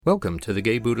Welcome to the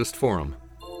Gay Buddhist Forum,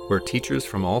 where teachers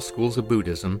from all schools of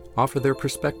Buddhism offer their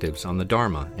perspectives on the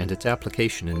Dharma and its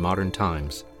application in modern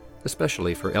times,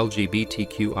 especially for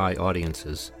LGBTQI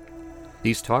audiences.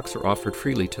 These talks are offered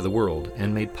freely to the world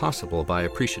and made possible by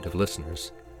appreciative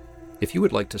listeners. If you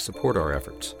would like to support our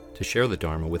efforts to share the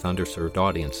Dharma with underserved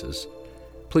audiences,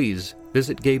 please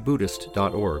visit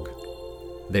gaybuddhist.org.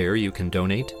 There you can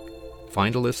donate,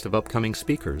 find a list of upcoming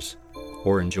speakers,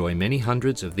 or enjoy many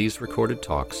hundreds of these recorded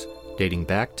talks dating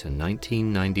back to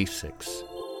 1996.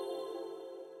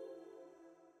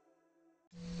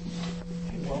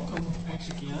 Welcome once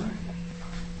again.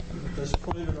 At this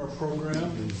point in our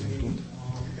program, we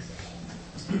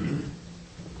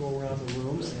go around the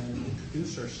room and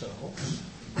introduce ourselves.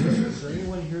 Is there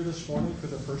anyone here this morning for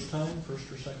the first time,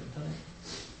 first or second time?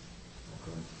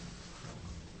 Okay.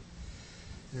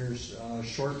 There's a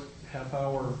short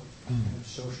half-hour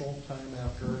social time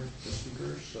after the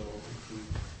speakers, so if you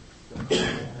feel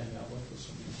comfortable, hang out with us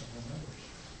and meet some of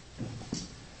the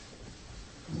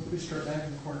members. We start back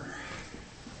in the corner.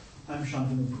 I'm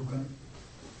Shantanu Pukan.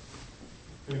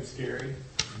 My name's Gary.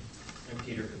 I'm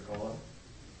Peter Picola.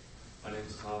 My name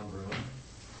is Tom Bruin.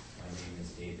 My name is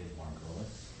David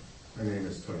Margolis. My name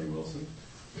is Tony Wilson.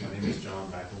 My name is John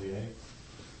McAleer.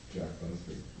 Jack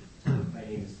Bunsby. My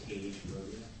name is Tage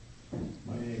Rodia.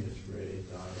 My name is Ray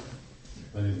Dyer.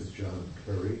 My name is John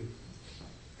Curry.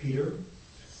 Peter.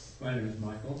 My name is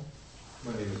Michael.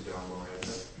 My name is John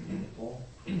Miranda. Paul.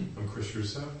 I'm Chris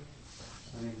Russo.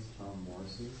 My name is Tom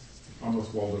Morrissey. I'm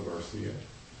Oswaldo Garcia.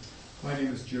 My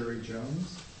name is Jerry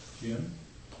Jones. Jim.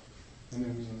 My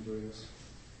name is Andreas.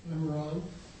 I'm Ron.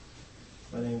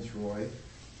 My name is Roy.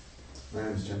 My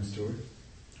name is Jim Stewart.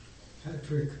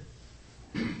 Patrick.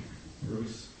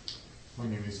 Bruce. My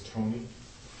name is Tony.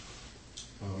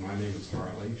 My name is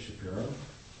Harley Shapiro.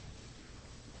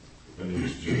 My name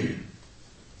is Jimmy.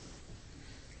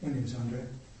 My name is Andre.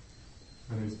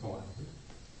 My name is Paul Albert.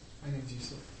 My name is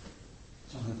Yusuf.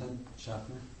 Jonathan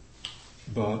Schaffner.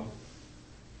 Bob.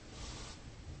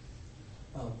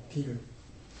 Peter.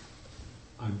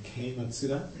 I'm Kei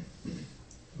Matsuda.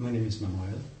 My name is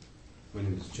Manuel. My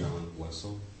name is John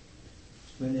Wessel.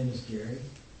 My name is Gary.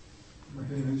 My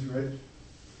name is Red.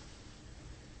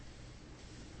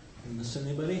 Did I miss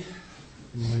anybody?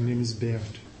 My name is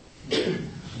Bernd.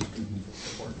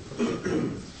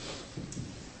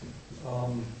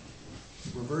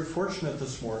 We're very fortunate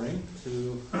this morning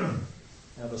to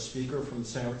have a speaker from the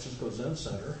San Francisco Zen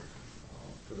Center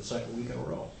for the second week in a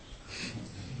row.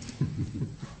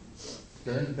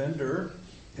 Bernd Bender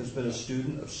has been a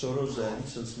student of Soto Zen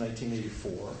since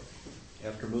 1984.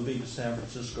 After moving to San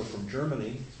Francisco from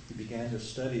Germany, he began his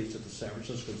studies at the San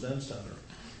Francisco Zen Center,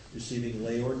 receiving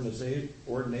lay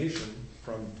ordination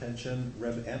from Tenshin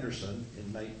Reb Anderson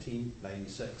in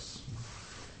 1996.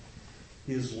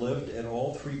 He has lived at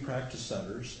all three practice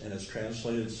centers and has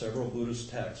translated several Buddhist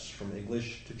texts from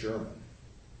English to German.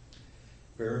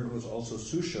 Bernd was also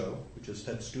Susho, which is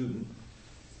head student,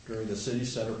 during the City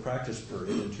Center practice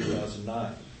period in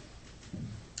 2009.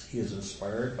 He is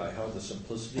inspired by how the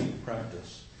simplicity of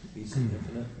practice meets the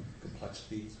infinite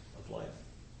complexity of life.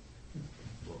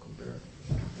 Welcome, Bernd.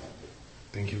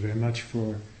 Thank you very much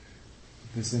for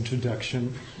this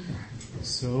introduction.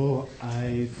 So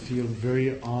I feel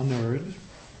very honored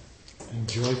and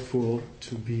joyful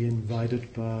to be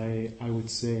invited by, I would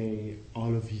say,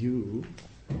 all of you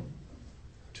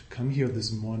to come here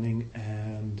this morning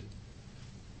and,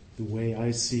 the way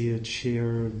I see it,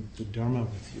 share the Dharma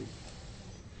with you.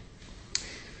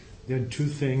 There are two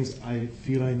things I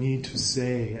feel I need to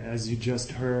say. As you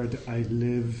just heard, I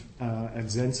live at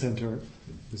Zen Center,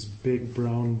 this big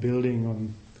brown building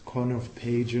on the corner of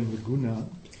Page and Laguna,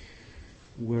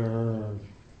 where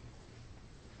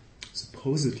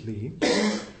supposedly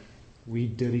we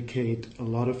dedicate a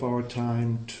lot of our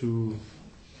time to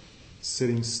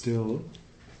sitting still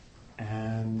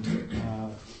and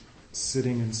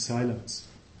sitting in silence.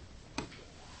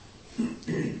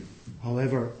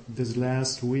 However, this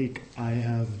last week I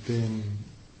have been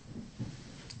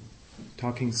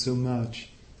talking so much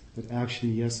that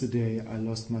actually yesterday I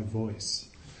lost my voice.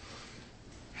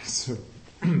 So,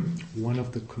 one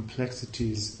of the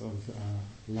complexities of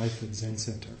life at Zen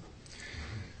Center.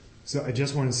 So I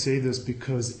just want to say this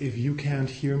because if you can't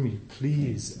hear me,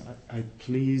 please, I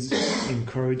please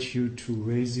encourage you to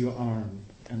raise your arm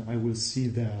and I will see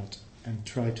that and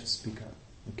try to speak up,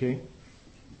 okay?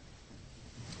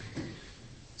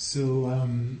 So,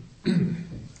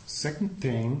 second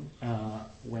thing,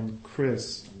 when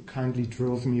Chris kindly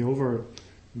drove me over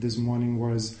this morning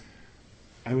was,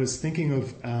 I was thinking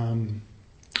of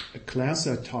a class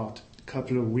I taught a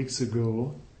couple of weeks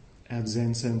ago at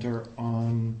Zen Center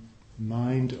on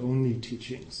mind-only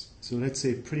teachings. So let's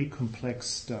say pretty complex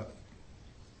stuff.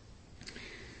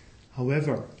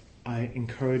 However, I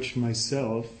encouraged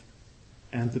myself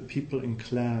and the people in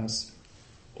class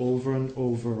over and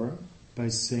over by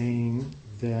saying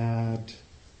that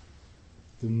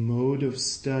the mode of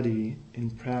study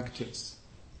in practice,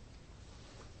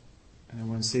 and I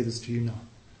want to say this to you now,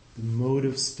 the mode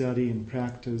of study in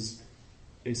practice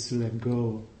is to let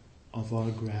go of all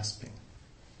grasping.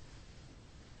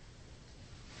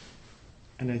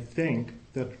 And I think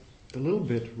that a little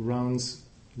bit runs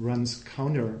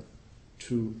counter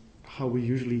to how we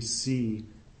usually see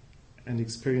and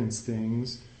experience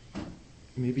things,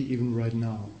 maybe even right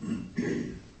now.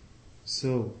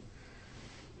 So,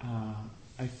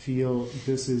 I feel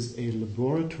this is a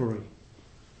laboratory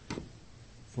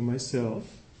for myself,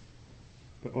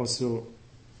 but also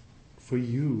for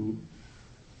you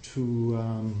to,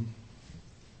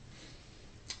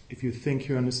 if you think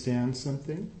you understand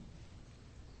something,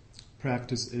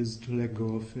 practice is to let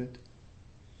go of it.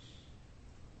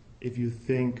 If you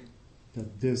think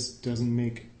that this doesn't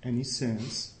make any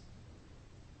sense,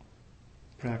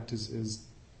 practice is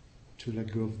to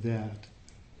let go of that.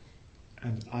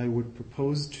 And I would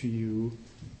propose to you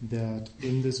that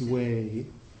in this way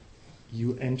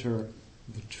you enter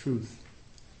the truth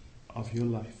of your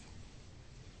life.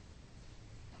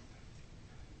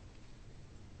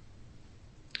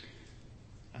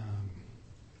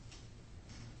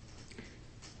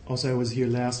 Also, I was here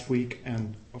last week,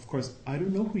 and of course, I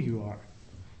don't know who you are,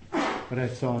 but I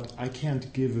thought I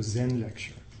can't give a Zen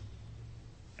lecture.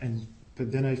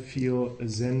 But then I feel a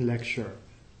Zen lecture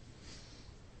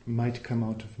might come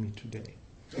out of me today.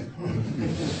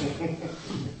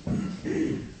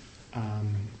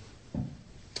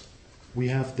 We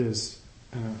have this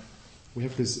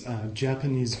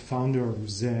Japanese founder of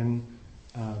Zen,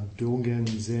 Dogen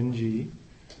Zenji,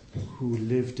 who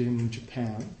lived in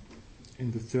Japan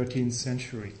in the 13th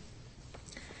century.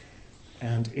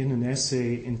 And in an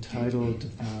essay entitled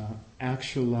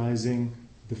Actualizing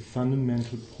the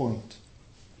Fundamental Point,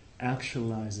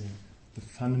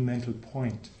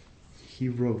 he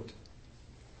wrote,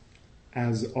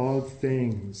 as all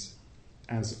things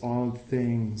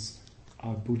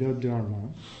are Buddha Dharma,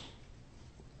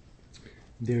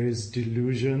 there is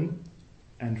delusion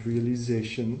and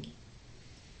realization,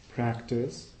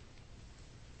 practice,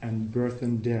 and birth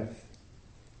and death,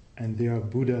 and there are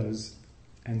Buddhas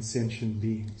and sentient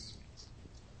beings.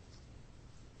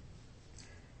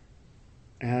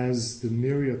 As the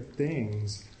myriad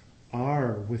things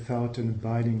are without an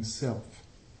abiding self,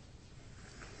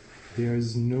 there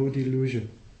is no delusion,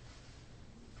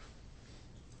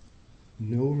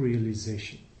 no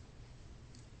realization,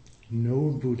 no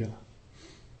Buddha,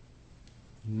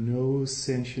 no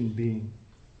sentient being,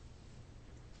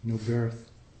 no birth,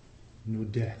 no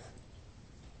death.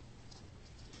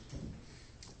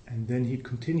 And then he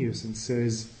continues and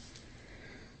says,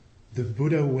 the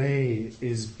Buddha way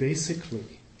is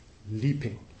basically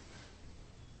leaping.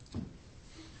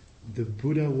 The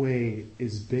Buddha way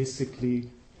is basically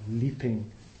leaping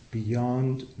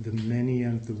beyond the many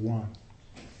and the one.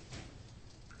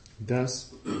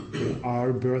 Thus, there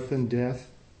are birth and death,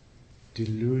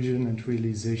 delusion and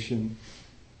realization,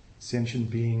 sentient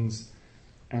beings,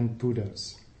 and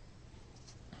Buddhas.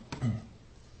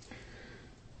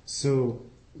 So,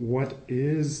 what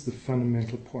is the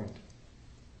fundamental point?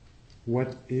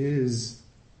 What is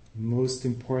most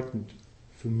important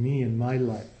for me in my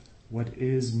life? What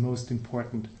is most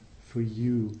important for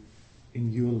you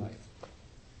in your life?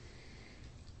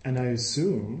 And I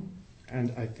assume,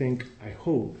 and I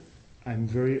hope, I'm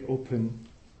very open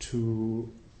to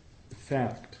the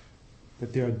fact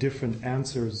that there are different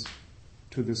answers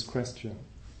to this question.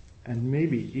 And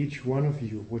maybe each one of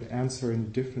you would answer in a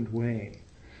different way.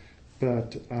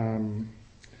 But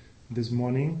this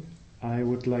morning, I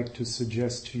would like to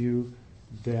suggest to you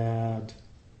that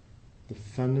the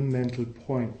fundamental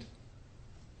point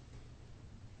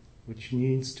which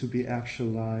needs to be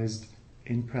actualized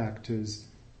in practice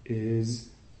is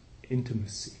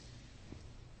intimacy.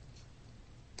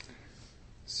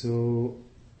 So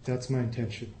that's my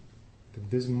intention.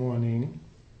 That this morning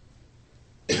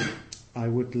I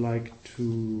would like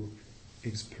to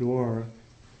explore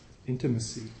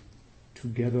intimacy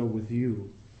together with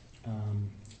you.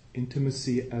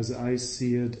 Intimacy as I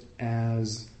see it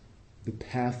as the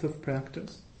path of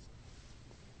practice,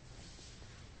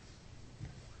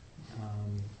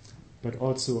 but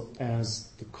also as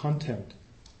the content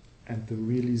and the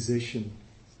realization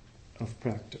of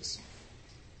practice.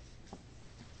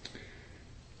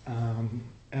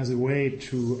 As a way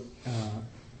to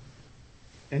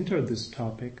enter this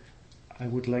topic, I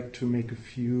would like to make a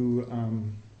few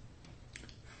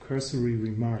cursory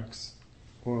remarks,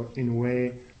 or in a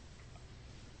way,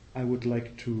 I would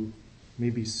like to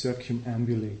maybe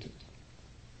circumambulate it.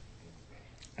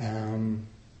 I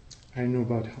don't know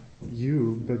about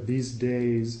you, but these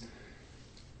days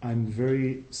I'm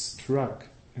very struck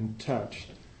and touched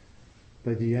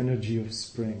by the energy of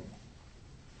spring.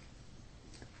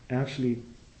 Actually,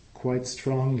 quite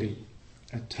strongly.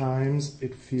 At times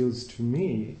it feels to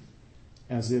me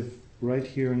as if right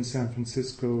here in San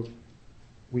Francisco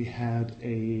we had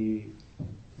a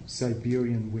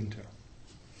Siberian winter.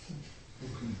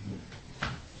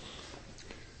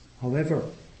 However,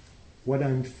 what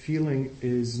I'm feeling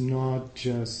is not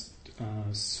just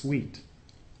sweet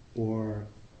or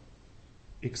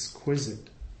exquisite.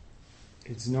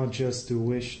 It's not just a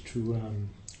wish to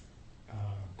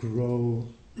grow,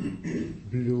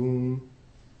 bloom,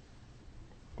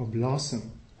 or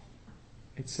blossom.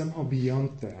 It's somehow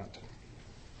beyond that.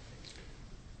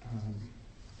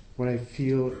 What I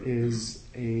feel is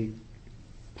a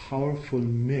powerful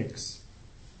mix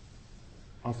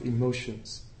of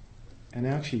emotions, and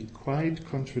actually quite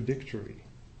contradictory.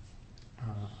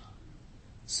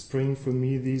 Spring for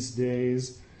me these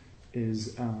days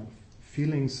is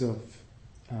feelings of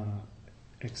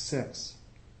excess,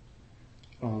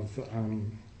 of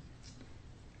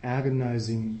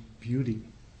agonizing beauty,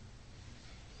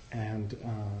 and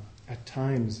at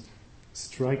times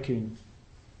striking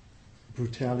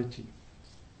brutality.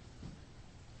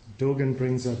 Dogen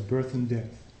brings up birth and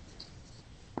death.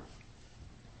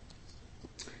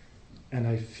 And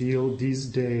I feel these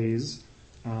days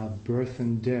birth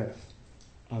and death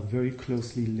are very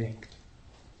closely linked.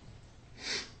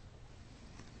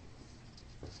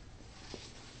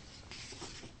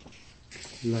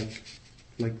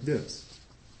 Like this.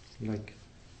 Like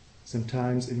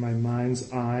sometimes in my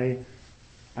mind's eye,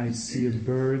 I see a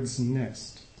bird's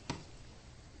nest.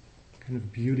 Kind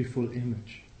of beautiful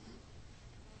image.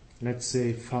 Let's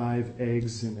say 5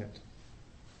 eggs in it.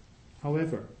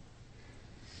 However,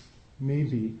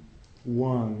 maybe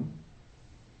one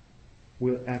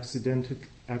will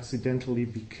accidentally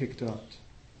be kicked out.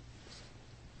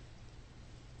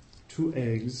 2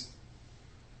 eggs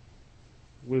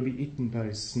will be eaten by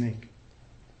a snake.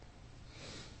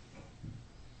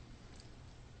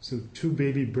 So 2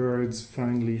 baby birds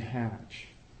finally hatch.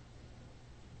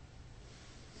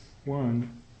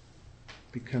 One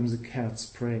becomes a cat's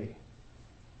prey,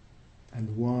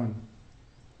 and one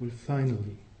will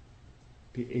finally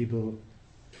be able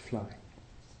to fly.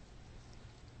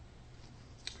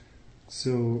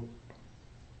 So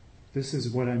this is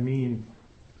what I mean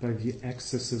by the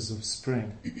excesses of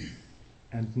spring,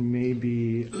 and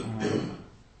maybe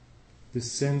the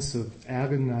sense of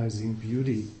agonizing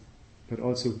beauty, but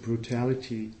also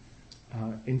brutality,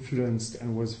 influenced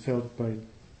and was felt by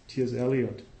T.S.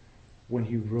 Eliot when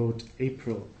he wrote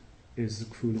April is the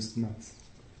cruelest month.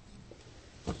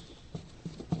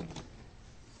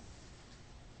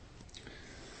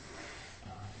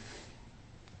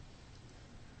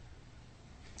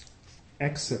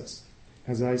 Excess,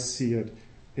 as I see it,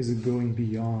 is a going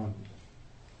beyond.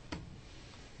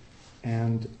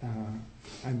 And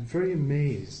I'm very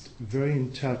amazed, very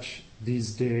in touch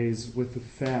these days with the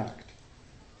fact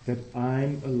that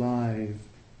I'm alive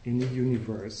in a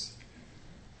universe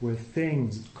where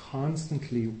things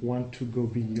constantly want to go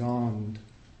beyond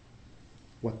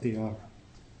what they are.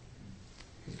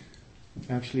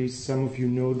 Actually, some of you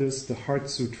know this, the Heart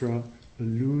Sutra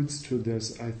alludes to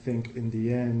this, I think, in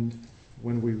the end,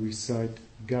 when we recite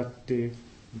Gatte,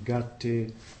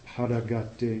 Gatte,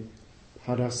 Paragatte,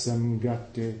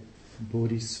 Parasamgatte,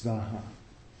 Bodhisvaha.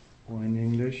 Or in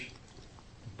English,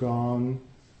 gone,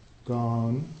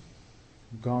 gone,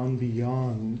 gone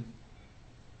beyond,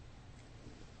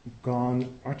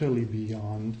 gone utterly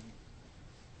beyond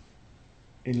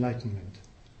enlightenment.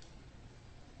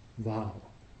 Wow.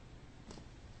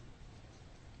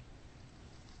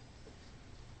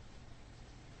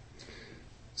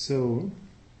 So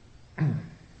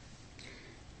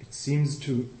it seems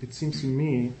to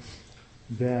me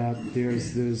that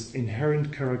there's this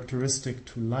inherent characteristic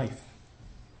to life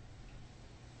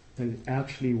that it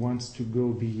actually wants to go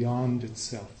beyond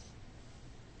itself.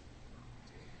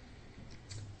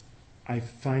 I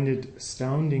find it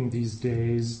astounding these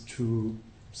days to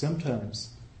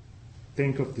sometimes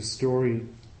think of the story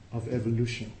of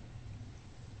evolution.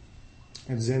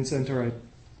 At Zen Center, I had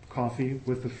coffee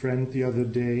with a friend the other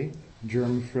day, a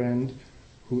German friend,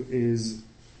 who is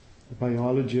a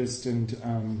biologist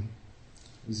and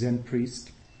Zen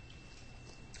priest.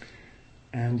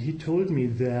 And he told me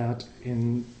that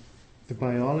in the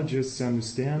biologist's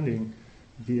understanding,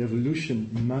 the evolution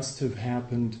must have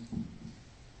happened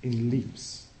in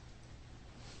leaps.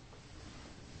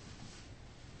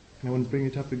 And I want to bring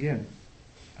it up again.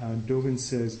 Dogen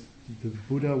says the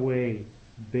Buddha way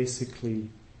basically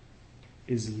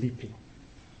is leaping.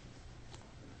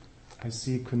 I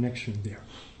see a connection there.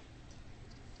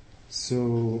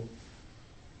 So,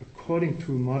 according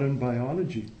to modern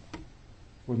biology,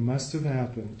 what must have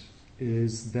happened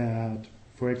is that,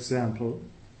 for example,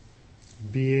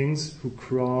 beings who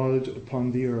crawled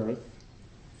upon the earth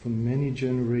for many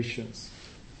generations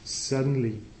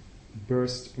suddenly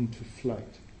burst into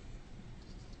flight.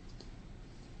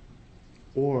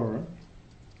 Or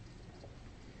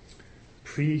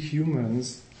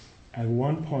pre-humans at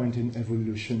one point in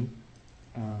evolution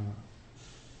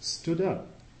stood up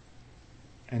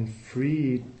and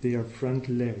freed their front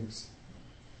legs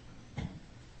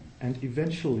and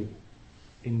eventually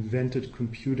invented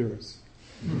computers,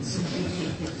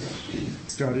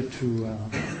 started to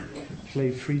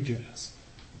play free jazz.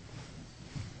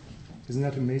 Isn't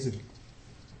that amazing?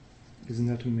 Isn't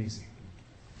that amazing?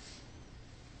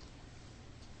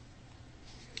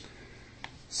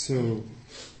 So,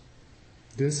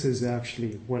 this is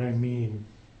actually what I mean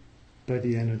by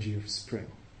the energy of spring.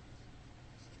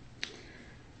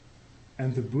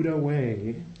 And the Buddha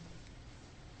way,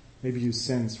 maybe you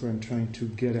sense where I'm trying to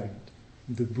get at.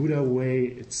 The Buddha way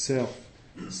itself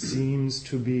seems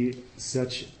to be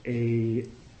such an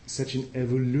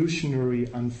evolutionary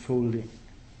unfolding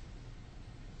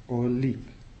or leap.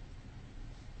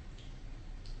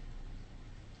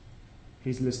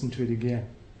 Please listen to it again.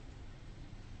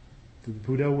 The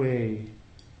Buddha way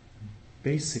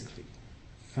basically,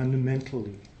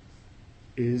 fundamentally,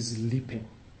 is leaping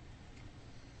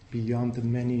beyond the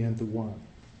many and the one.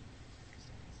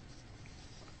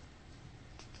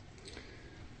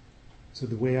 So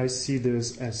the way I see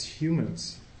this as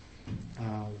humans,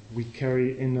 we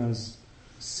carry in us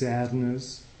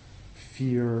sadness,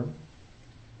 fear,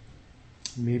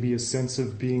 maybe a sense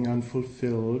of being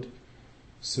unfulfilled.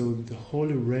 So the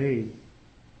whole array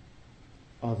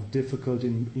of difficult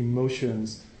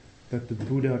emotions that the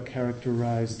Buddha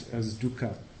characterized as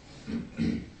dukkha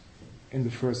in the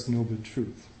First Noble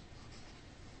Truth.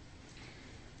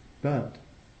 But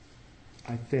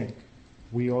I think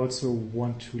we also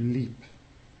want to leap.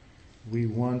 We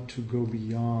want to go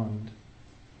beyond.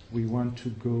 We want to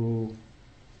go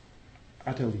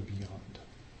utterly beyond.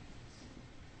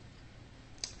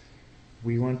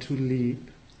 We want to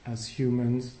leap as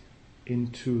humans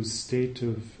into a state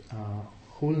of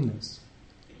wholeness,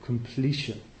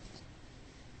 completion,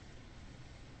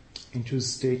 into a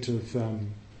state of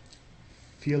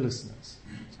fearlessness,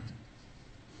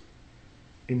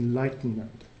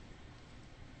 enlightenment.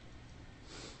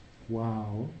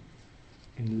 Wow,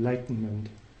 enlightenment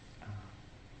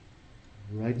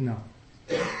right now.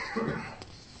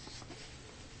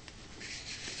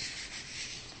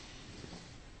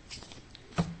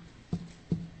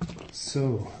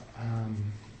 So,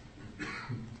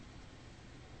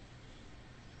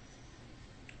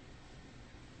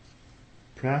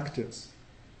 practice,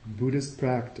 Buddhist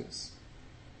practice,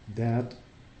 that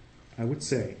I would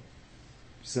say,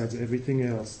 besides everything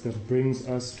else, that brings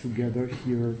us together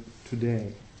here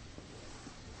today.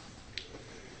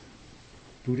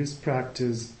 Buddhist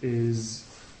practice is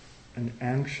an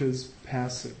anxious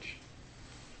passage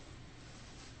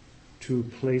to a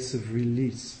place of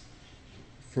release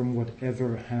from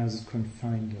whatever has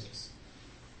confined us.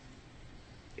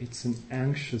 It's an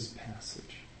anxious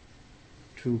passage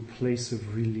to a place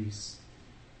of release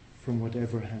from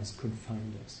whatever has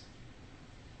confined us.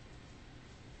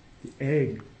 The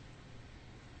egg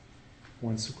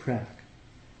wants to crack,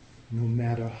 no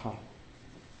matter how.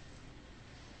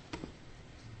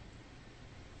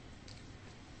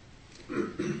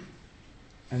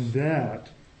 And that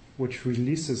which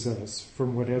releases us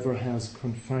from whatever has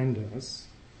confined us,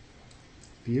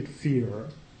 be it fear,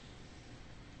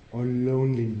 or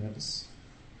loneliness,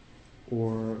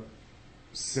 or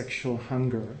sexual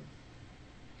hunger,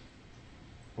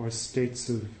 or states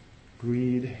of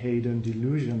greed, hate, and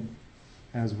delusion,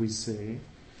 as we say,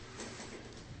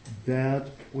 that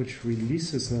which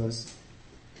releases us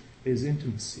is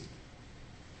intimacy.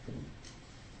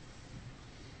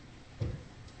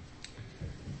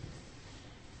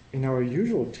 In our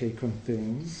usual take on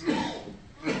things,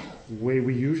 the way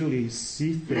we usually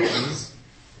see things,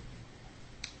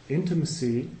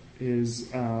 intimacy is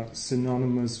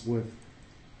synonymous with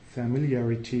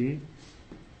familiarity,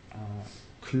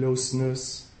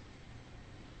 closeness,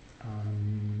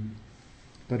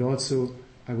 but also,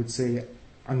 I would say,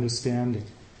 understanding.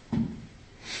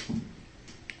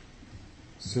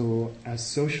 So, as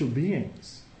social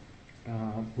beings,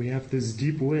 we have this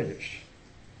deep wish.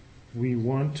 We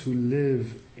want to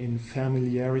live in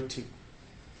familiarity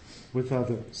with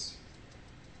others.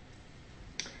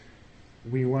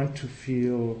 We want to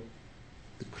feel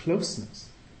the closeness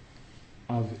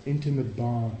of intimate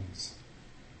bonds.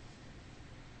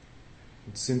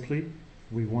 And simply,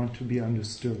 we want to be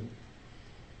understood.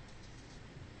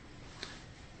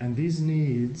 And these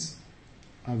needs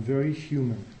are very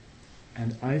human.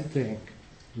 And I think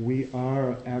we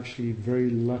are actually very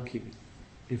lucky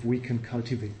if we can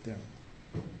cultivate them.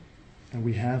 And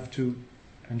we have to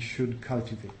and should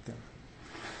cultivate them.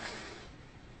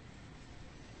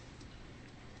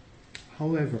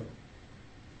 However,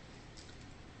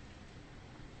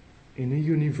 in a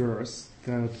universe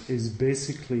that is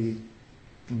basically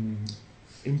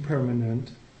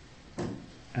impermanent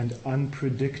and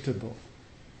unpredictable,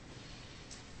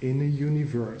 in a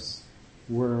universe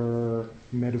where,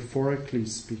 metaphorically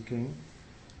speaking,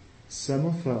 some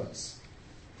of us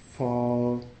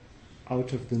fall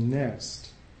out of the nest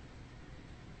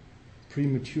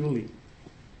prematurely,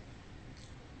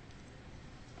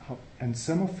 and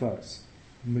some of us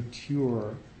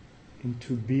mature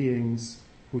into beings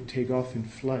who take off in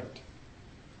flight.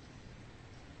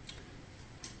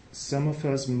 Some of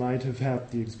us might have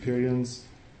had the experience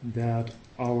that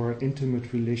our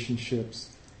intimate relationships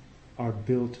are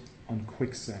built on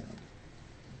quicksand.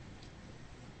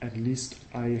 At least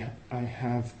I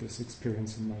have this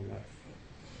experience in my life.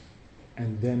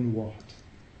 And then what?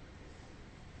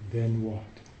 Then what?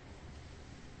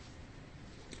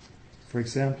 For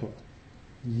example,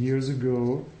 years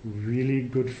ago, a really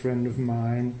good friend of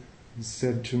mine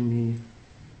said to me,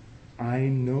 "I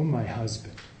know my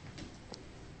husband."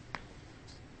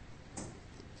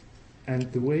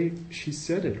 And the way she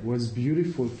said it was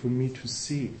beautiful for me to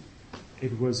see.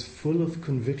 It was full of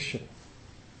conviction.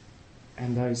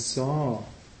 And I saw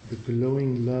the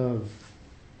glowing love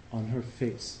on her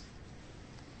face.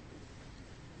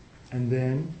 And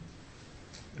then,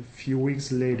 a few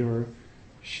weeks later,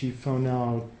 she found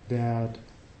out that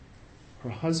her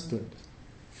husband,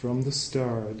 from the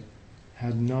start,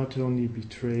 had not only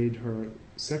betrayed her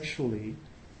sexually,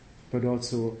 but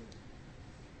also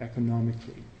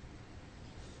economically.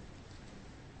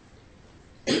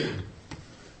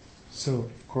 So,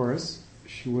 of course,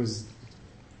 she was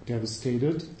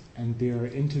devastated, and their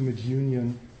intimate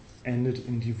union ended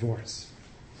in divorce.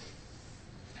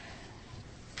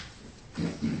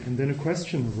 And then a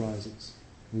question arises.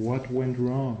 What went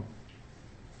wrong?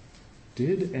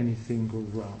 Did anything go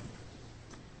wrong?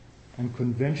 And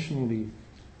conventionally,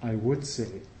 I would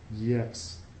say,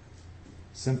 yes,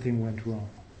 something went wrong.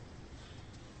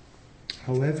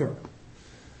 However,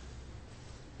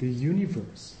 the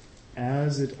universe,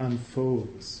 as it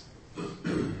unfolds,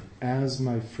 as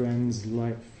my friend's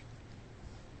life,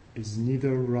 is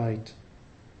neither right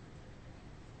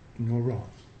nor wrong.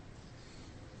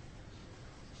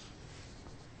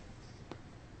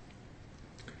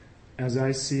 As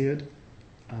I see it,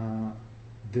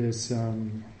 this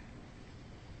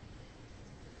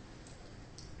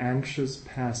anxious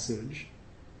passage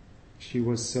she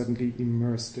was suddenly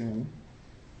immersed in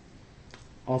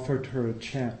offered her a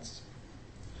chance.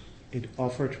 It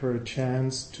offered her a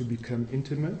chance to become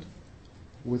intimate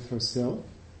with herself,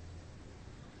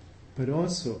 but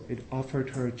also it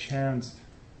offered her a chance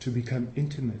to become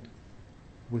intimate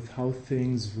with how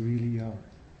things really are.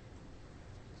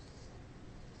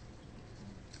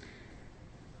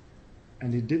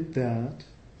 And it did that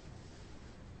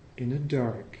in a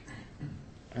dark,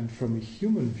 and from a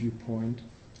human viewpoint,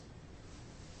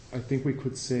 I think we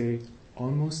could say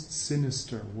almost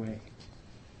sinister way.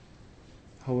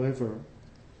 However,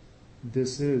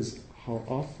 this is how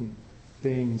often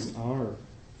things are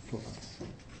for us.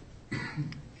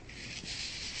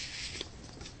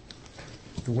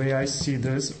 The way I see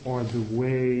this, or the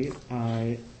way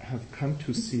I have come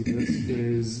to see this,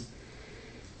 is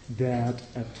that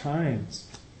at times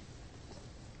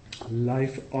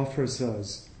life offers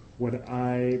us what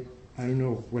I don't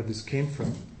know where this came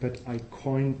from, but I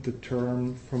coined the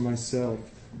term for myself,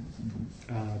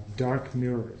 dark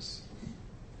mirrors.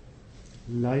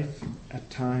 Life at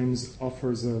times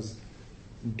offers us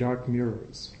dark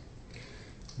mirrors.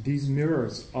 These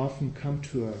mirrors often come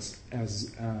to us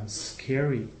as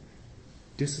scary,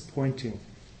 disappointing,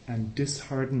 and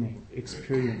disheartening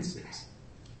experiences.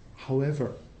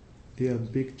 However, they are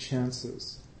big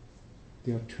chances.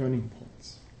 They are turning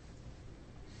points.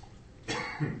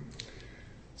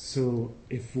 So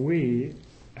if we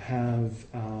have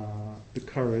the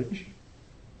courage,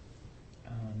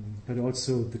 but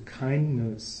also the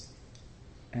kindness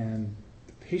and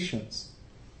the patience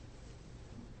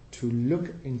to look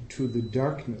into the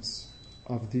darkness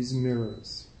of these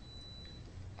mirrors,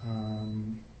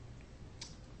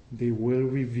 they will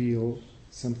reveal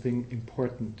something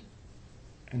important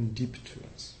and deep to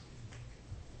us.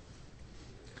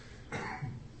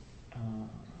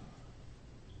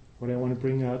 What I want to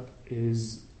bring up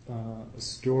is a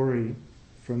story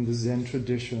from the Zen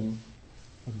tradition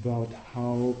about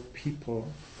how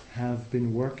people have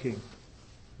been working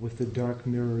with the dark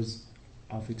mirrors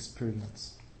of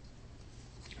experience.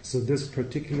 So this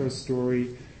particular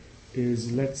story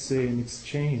is, let's say, an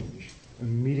exchange, a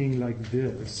meeting like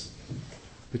this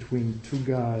between two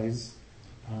guys,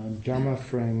 Dharma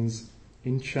friends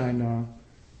in China,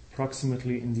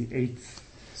 approximately in the 8th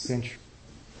century.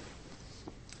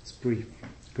 It's brief.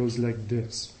 It goes like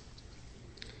this.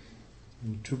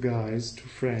 And two guys, two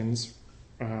friends,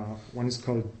 one is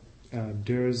called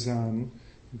Derzan,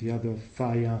 the other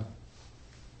Fayan.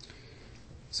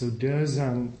 So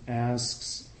Derzan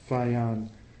asks Fayan,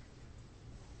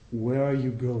 "Where are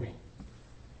you going?"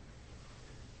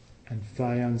 And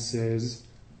Fayan says,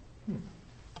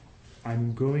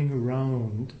 I'm going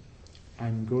around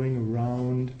on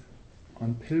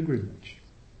pilgrimage.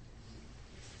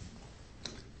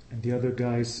 And the other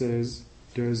guy says,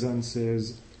 Derzan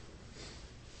says,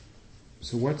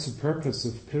 "So what's the purpose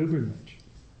of pilgrimage?"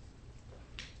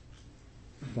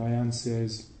 Fayan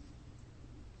says,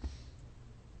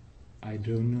 I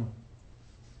don't know.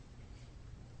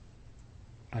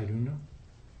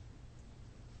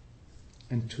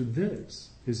 And to this,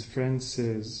 his friend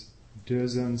says,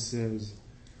 Derzan says,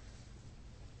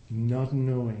 not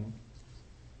knowing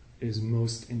is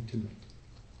most intimate.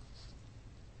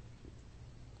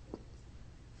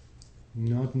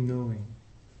 Not knowing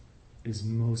is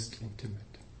most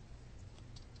intimate.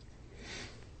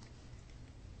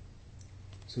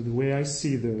 So the way I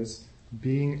see this,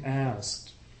 being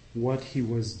asked what he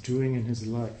was doing in his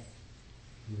life,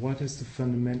 what is the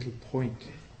fundamental point?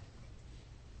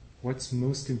 What's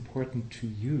most important to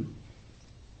you?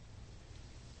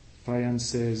 Fayan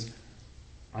says,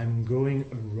 I'm going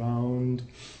around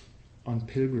on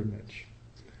pilgrimage.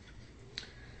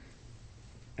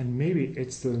 And maybe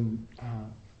it's the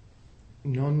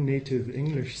non-native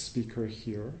English speaker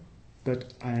here,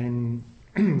 but I'm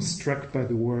struck by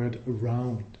the word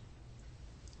around.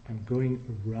 I'm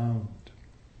going around.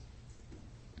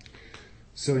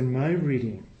 So in my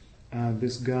reading,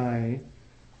 this guy,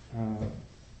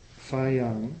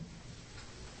 Fayan,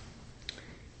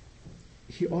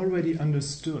 he already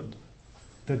understood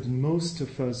that most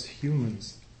of us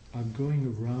humans are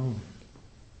going around.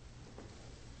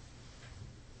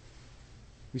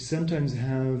 We sometimes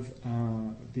have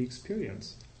the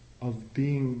experience of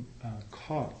being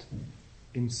caught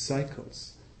in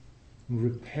cycles, in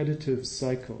repetitive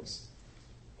cycles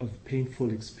of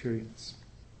painful experience.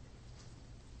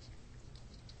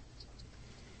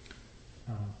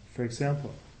 For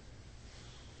example,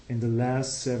 in the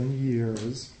last 7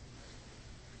 years,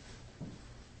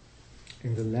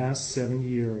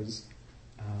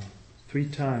 3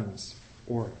 times,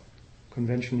 or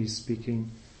conventionally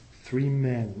speaking, 3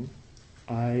 men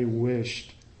I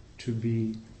wished to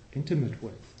be intimate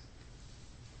with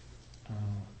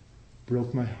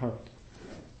broke my heart.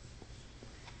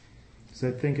 So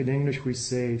I think in English we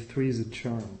say 3 is a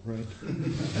charm, right?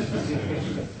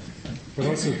 But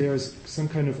also there's some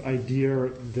kind of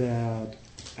idea that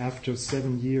after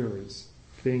 7 years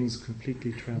things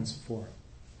completely transform.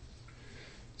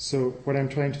 So what I'm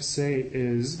trying to say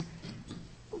is,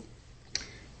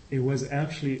 it was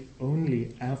actually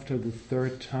only after the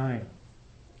 3rd time,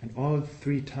 and all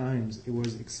 3 times it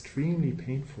was extremely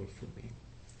painful for me.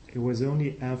 It was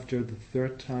only after the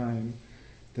 3rd time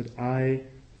that I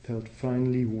felt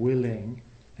finally willing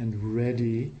and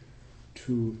ready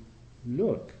to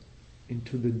look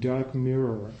into the dark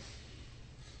mirror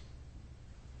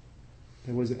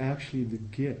that was actually the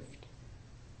gift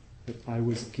that I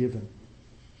was given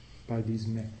by these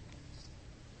men.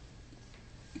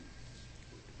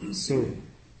 So,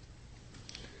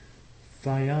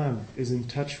 Fayan is in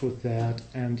touch with that,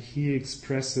 and he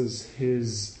expresses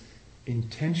his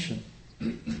intention,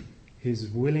 his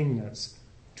willingness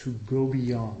to go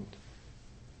beyond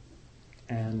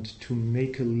and to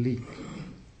make a leap.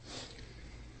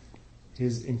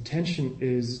 His intention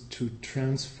is to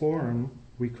transform,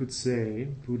 we could say,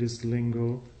 Buddhist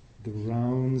lingo, the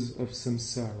rounds of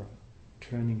samsara,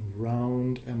 turning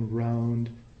round and round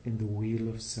in the wheel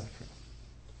of suffering.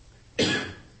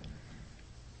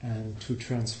 And to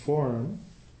transform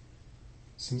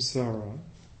samsara,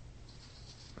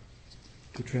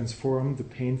 to transform the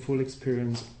painful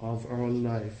experience of our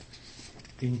life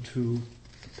into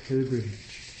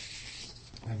pilgrimage,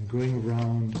 I'm going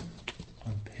around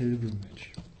on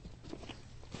pilgrimage.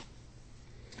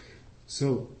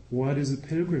 So, what is a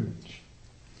pilgrimage?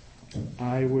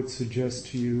 I would suggest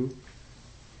to you,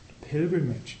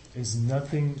 pilgrimage is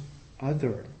nothing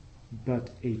other but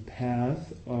a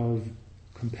path of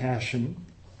compassion,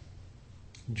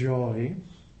 joy,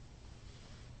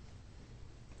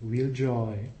 real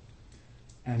joy,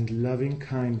 and loving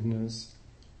kindness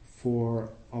for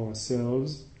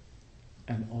ourselves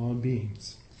and all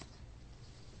beings.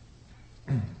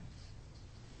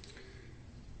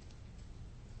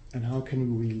 And how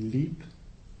can we leap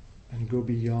and go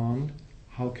beyond?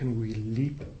 How can we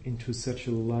leap into such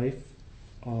a life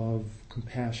of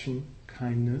compassion,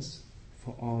 kindness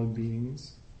for all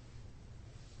beings?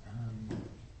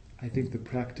 I think the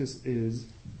practice is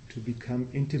to become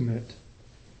intimate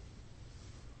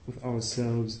with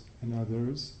ourselves and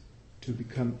others, to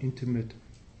become intimate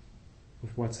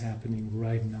with what's happening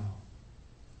right now.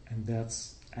 And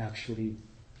that's actually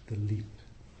the leap.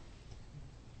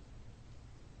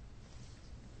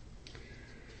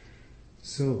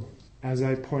 So, as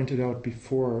I pointed out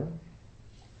before,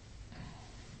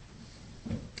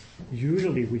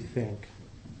 usually we think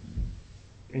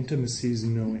intimacy is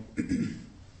knowing.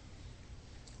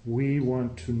 We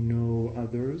want to know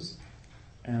others,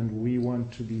 and we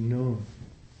want to be known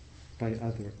by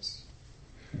others.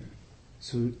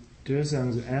 So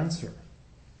Dezang's answer,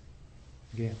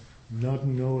 again, not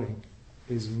knowing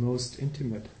is most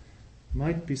intimate,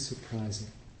 might be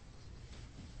surprising.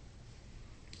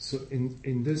 So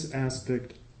in this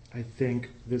aspect, I think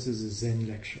this is a Zen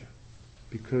lecture,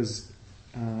 because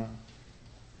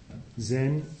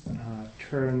Zen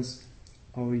turns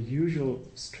our usual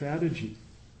strategy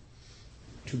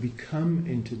to become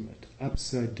intimate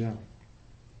upside down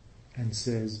and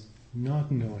says not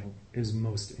knowing is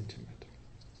most intimate.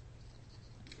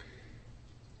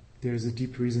 There's a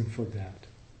deep reason for that,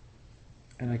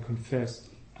 and I confess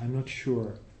I'm not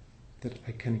sure that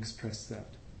I can express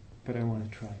that, but I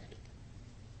want to try it.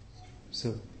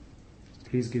 So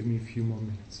please give me a few more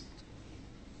minutes.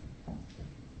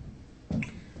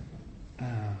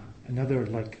 Another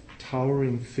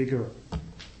towering figure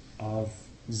of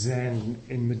Zen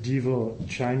in medieval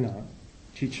China,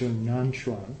 teacher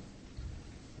Nanchuan.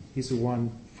 He's the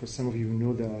one, for some of you who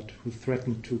know that, who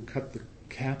threatened to cut the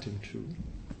cat in two.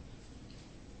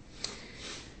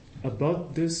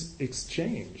 About this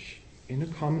exchange, in a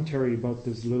commentary about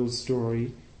this little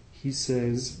story, he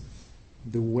says,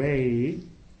 the way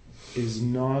is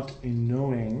not in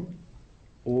knowing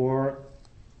or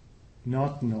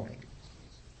not knowing.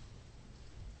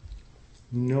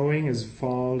 Knowing is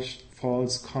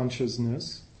false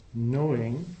consciousness.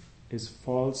 Knowing is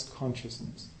false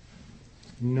consciousness.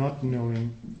 Not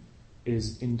knowing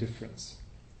is indifference.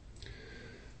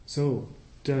 So,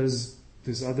 does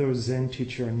this other Zen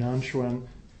teacher, Nanchuan,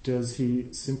 does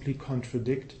he simply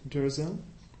contradict Dezang?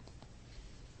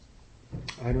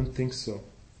 I don't think so.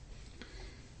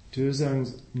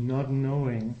 Dezang's not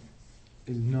knowing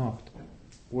is not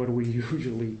what we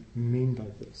usually mean by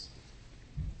this.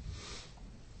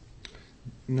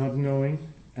 Not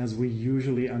knowing, as we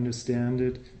usually understand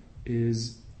it,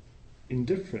 is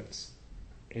indifference.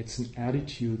 It's an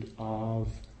attitude of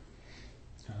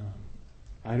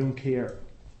I don't care,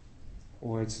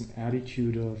 or it's an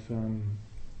attitude of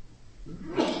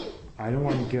I don't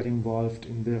want to get involved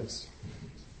in this.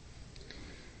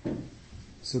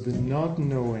 So the not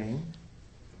knowing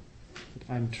that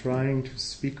I'm trying to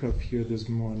speak of here this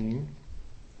morning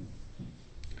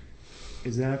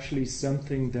is actually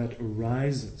something that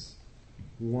arises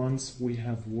once we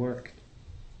have worked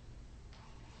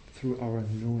through our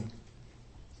knowing.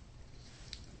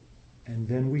 And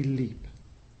then we leap,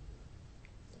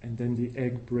 and then the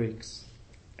egg breaks,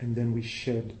 and then we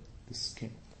shed the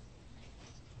skin.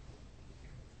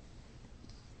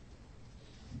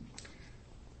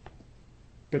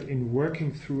 But in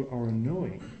working through our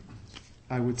knowing,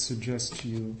 I would suggest to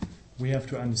you, we have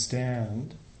to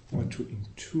understand or to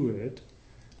intuit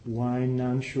why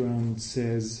Nanchuan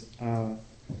says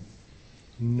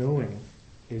knowing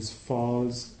is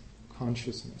false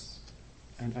consciousness.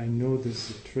 And I know this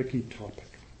is a tricky topic.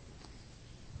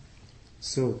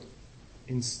 So,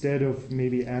 instead of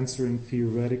maybe answering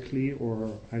theoretically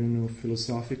or, I don't know,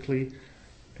 philosophically,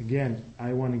 again,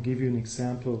 I want to give you an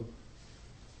example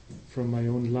from my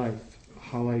own life,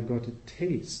 how I got a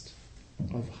taste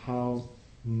of how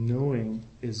knowing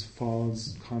is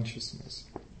false consciousness.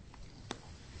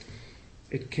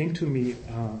 It came to me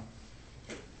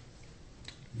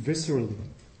viscerally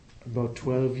about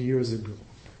 12 years ago.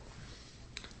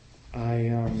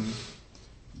 I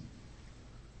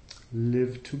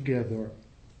lived together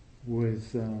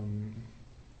with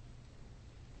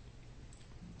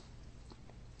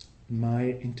my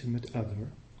intimate other,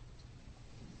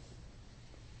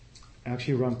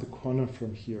 actually around the corner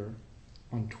from here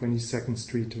on 22nd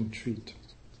Street in Treat.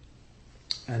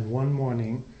 And one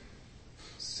morning,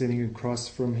 sitting across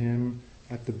from him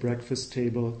at the breakfast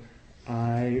table,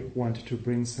 I wanted to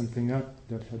bring something up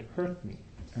that had hurt me,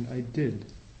 and I did.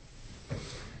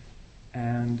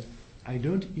 And I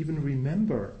don't even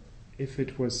remember if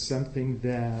it was something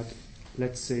that,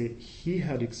 let's say, he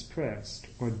had expressed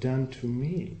or done to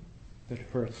me that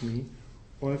hurt me,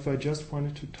 or if I just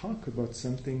wanted to talk about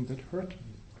something that hurt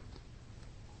me.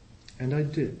 And I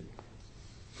did.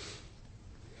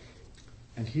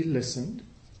 And he listened,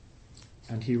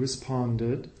 and he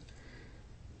responded.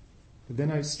 But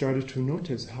then I started to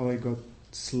notice how I got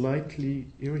slightly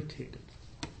irritated.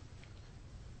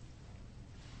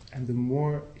 And the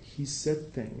more he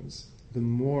said things, the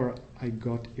more I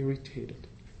got irritated.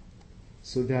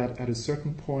 So that at a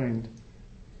certain point,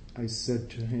 I said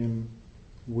to him,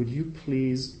 "Would you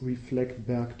please reflect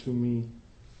back to me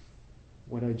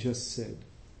what I just said?"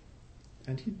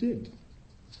 And he did.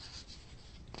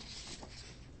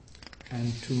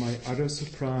 And to my utter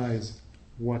surprise,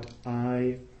 what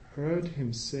I heard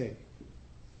him say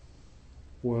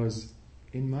was,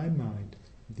 in my mind,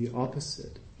 the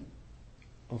opposite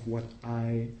of what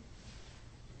I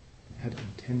had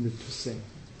intended to say.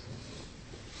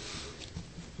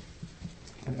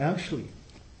 And actually,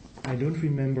 I don't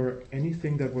remember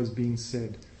anything that was being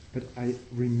said, but I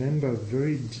remember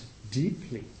very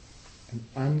deeply an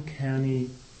uncanny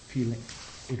feeling.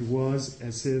 It was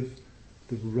as if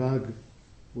the rug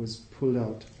was pulled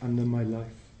out under my life.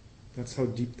 That's how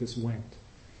deep this went.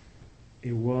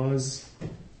 It was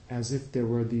as if there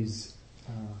were these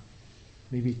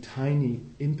maybe tiny,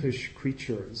 impish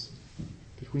creatures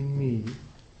between me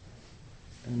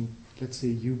and, let's say,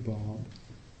 you, Bob,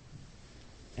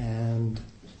 and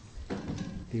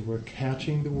they were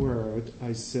catching the word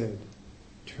I said,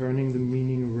 turning the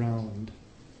meaning around,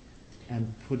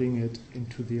 and putting it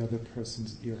into the other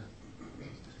person's ear.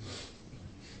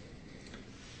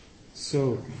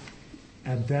 So,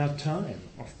 at that time,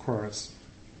 of course,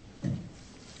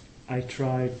 I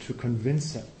tried to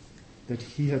convince him that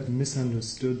he had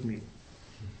misunderstood me.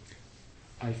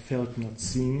 I felt not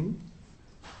seen,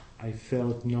 I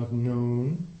felt not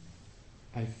known,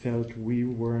 I felt we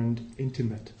weren't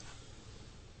intimate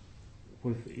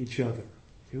with each other.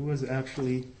 It was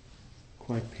actually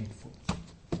quite painful.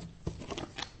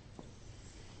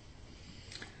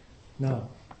 Now,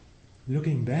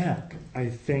 looking back, I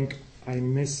think I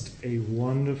missed a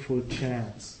wonderful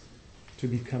chance to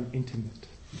become intimate.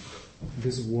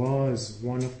 This was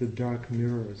one of the dark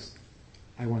mirrors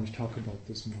I want to talk about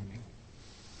this morning.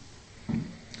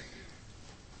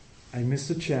 I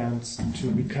missed a chance to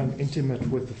become intimate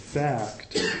with the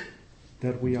fact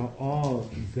that we are all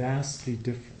vastly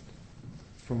different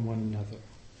from one another.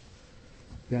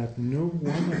 That no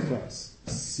one of us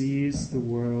sees the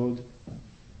world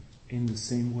in the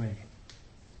same way.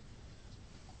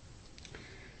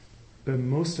 But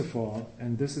most of all,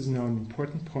 and this is now an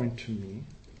important point to me,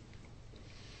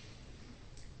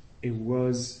 it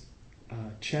was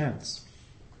a chance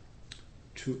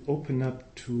to open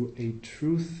up to a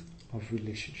truth of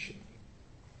relationship,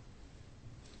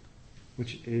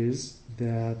 which is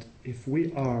that if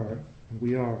we are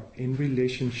in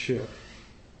relationship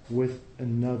with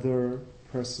another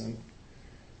person,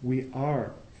 we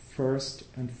are first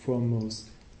and foremost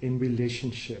in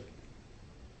relationship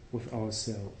with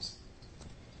ourselves.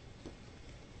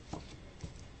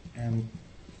 And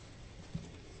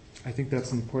I think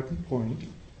that's an important point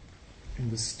in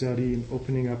the study in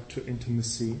opening up to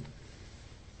intimacy.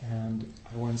 And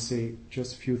I want to say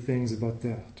just a few things about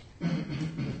that.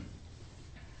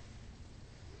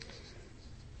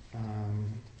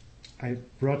 I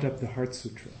brought up the Heart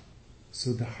Sutra.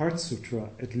 So the Heart Sutra,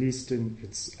 at least in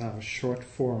its short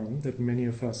form that many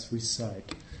of us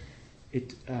recite,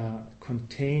 it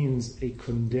contains a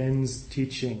condensed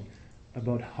teaching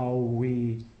about how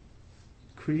we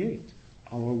create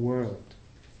our world.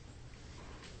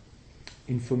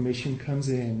 Information comes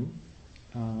in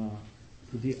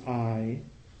through the eye,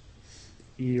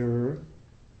 ear,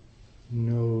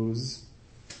 nose,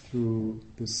 through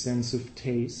the sense of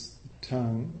taste,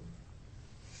 tongue,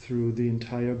 through the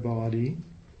entire body,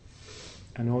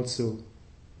 and also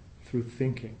through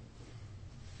thinking.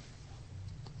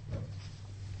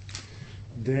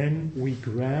 Then we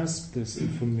grasp this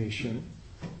information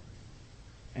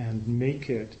and make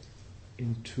it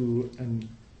into an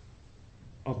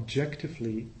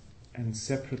objectively and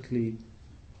separately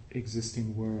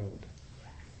existing world.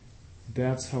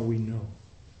 That's how we know.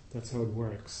 That's how it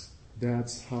works.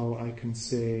 That's how I can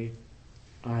say,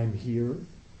 I'm here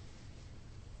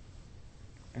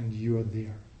and you're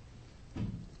there.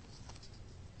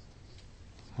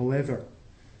 However,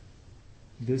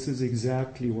 this is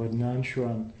exactly what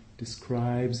Nanshuan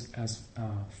describes as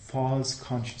false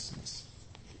consciousness.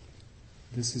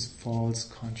 This is false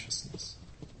consciousness.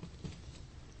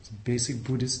 It's a basic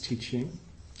Buddhist teaching.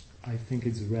 I think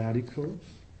it's radical,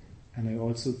 and I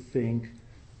also think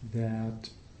that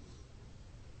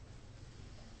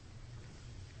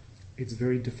it's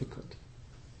very difficult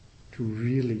to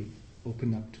really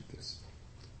open up to this.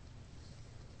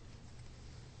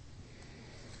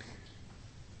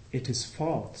 It is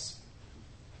false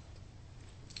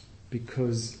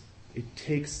because it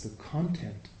takes the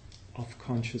content of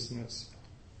consciousness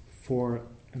for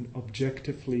an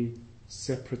objectively,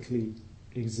 separately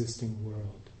existing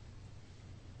world.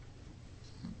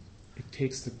 It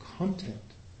takes the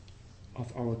content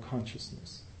of our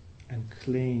consciousness and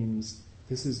claims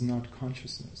this is not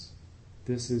consciousness.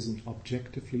 This is an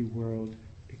objectively world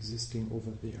existing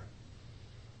over there.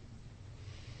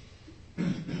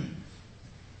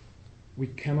 We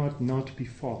cannot not be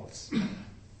false.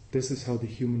 This is how the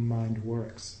human mind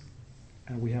works.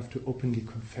 And we have to openly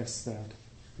confess that.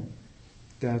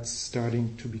 That's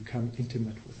starting to become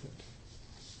intimate with it.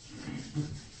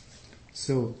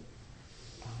 So,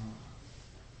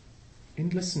 in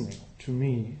listening to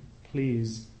me,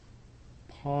 please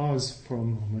pause for a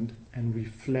moment and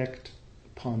reflect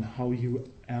upon how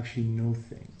you actually know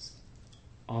things.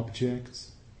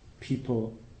 Objects,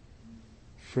 people,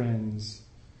 friends,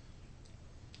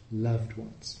 loved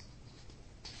ones.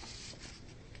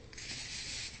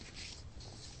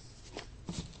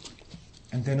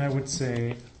 And then I would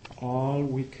say all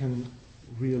we can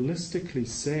realistically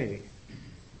say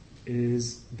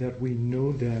is that we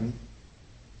know them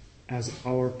as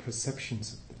our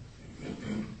perceptions of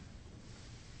them.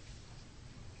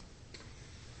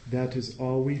 That is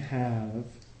all we have,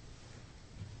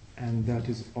 and that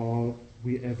is all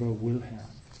we ever will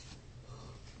have.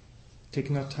 Thich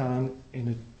Nhat Hanh, in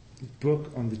a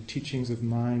book on the teachings of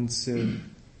mind, said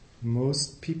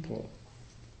most people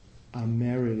are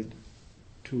married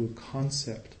to a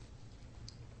concept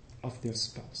of their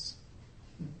spouse.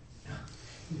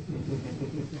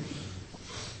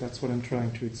 That's what I'm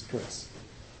trying to express.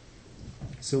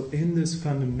 So in this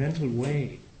fundamental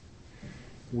way,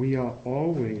 we are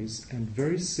always and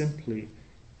very simply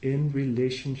in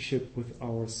relationship with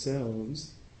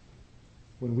ourselves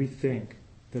when we think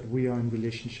that we are in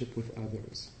relationship with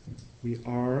others. We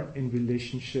are in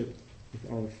relationship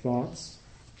with our thoughts,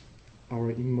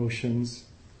 our emotions,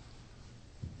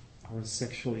 our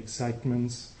sexual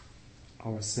excitements,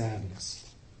 our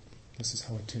sadness. This is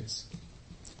how it is.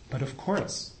 But of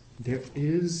course, there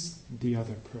is the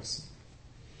other person.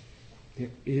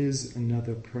 There is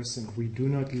another person. We do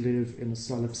not live in a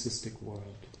solipsistic world.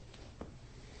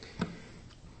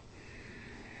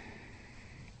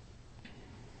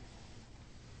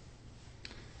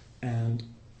 And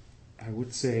I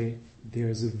would say there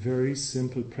is a very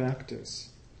simple practice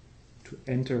to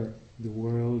enter the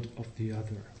world of the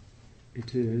other.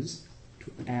 It is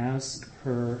to ask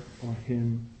her or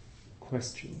him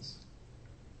questions.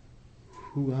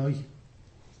 Who are you?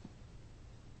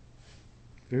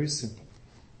 Very simple.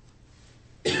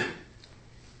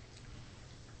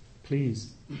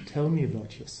 Please tell me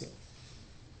about yourself.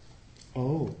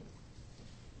 Oh,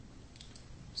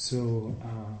 so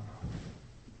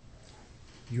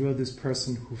you are this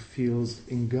person who feels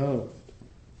engulfed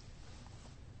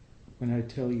when I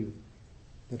tell you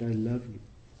that I love you.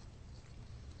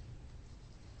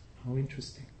 How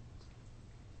interesting.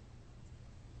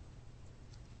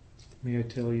 May I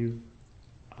tell you,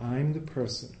 I'm the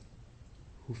person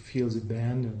who feels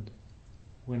abandoned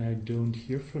when I don't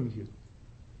hear from you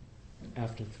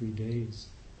after 3 days.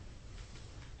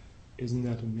 Isn't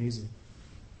that amazing?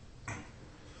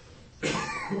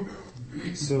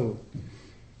 So,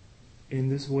 in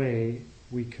this way,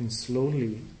 we can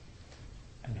slowly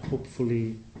and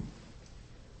hopefully,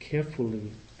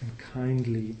 carefully and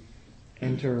kindly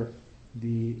enter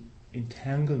the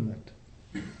entanglement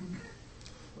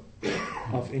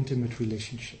of intimate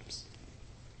relationships.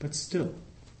 But still,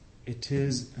 it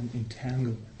is an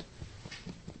entanglement.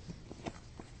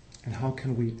 And how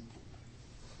can we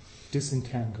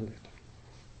disentangle it?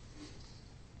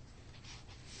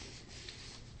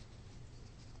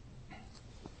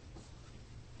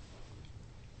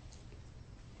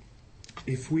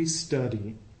 If we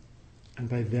study, and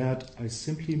by that I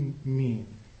simply mean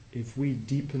if we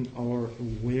deepen our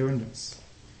awareness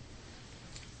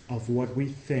of what we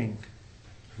think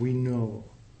we know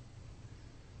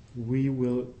we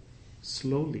will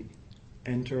slowly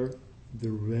enter the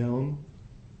realm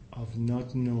of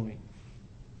not knowing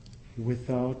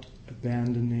without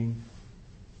abandoning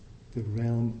the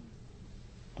realm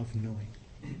of knowing.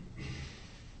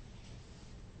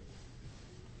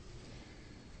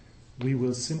 We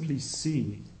will simply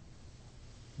see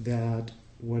that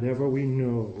whatever we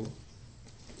know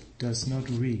does not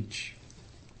reach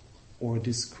or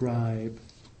describe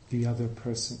the other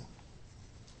person.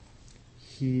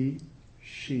 He,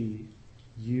 she,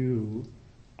 you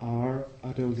are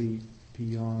utterly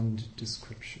beyond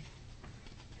description.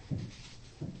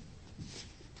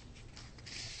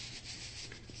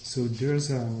 So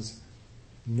Derzang's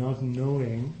not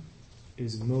knowing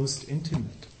is most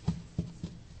intimate.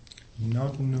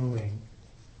 Not knowing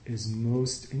is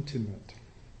most intimate.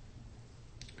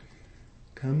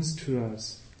 Comes to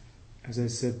us, as I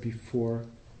said before,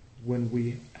 when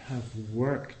we have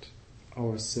worked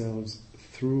ourselves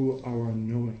through our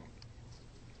knowing.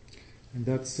 And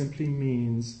that simply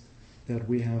means that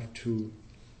we have to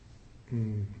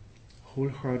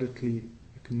wholeheartedly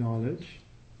acknowledge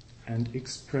and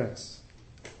express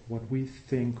what we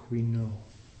think we know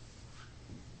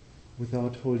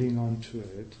without holding on to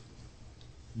it.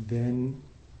 Then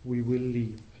we will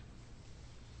leap,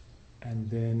 and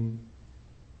then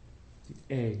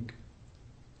the egg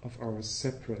of our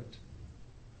separate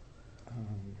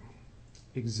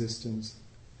existence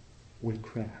will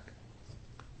crack.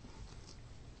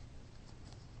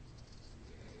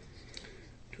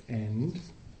 To end,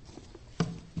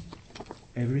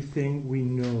 everything we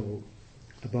know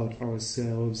about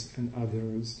ourselves and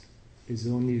others is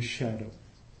only a shadow.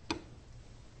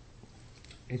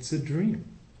 It's a dream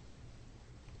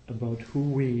about who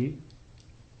we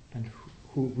and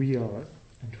who we are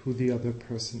and who the other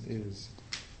person is.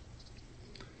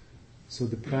 So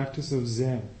the practice of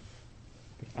Zen,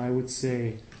 but I would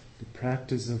say the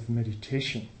practice of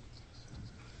meditation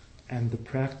and the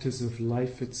practice of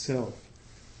life itself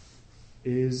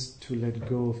is to let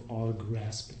go of all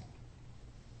grasping.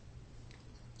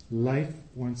 Life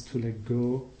wants to let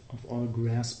go of all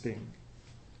grasping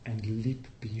and leap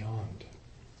beyond.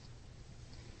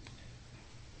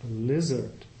 A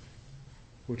lizard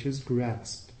which is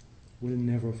grasped will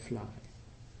never fly.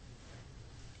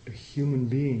 A human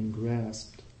being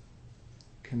grasped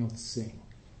cannot sing.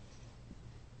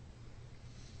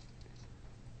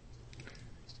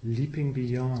 Leaping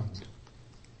beyond.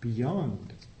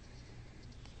 Beyond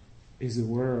is a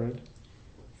word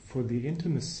for the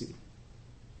intimacy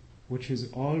which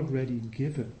is already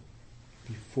given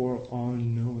before all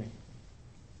knowing.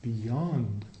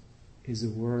 Beyond is a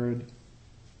word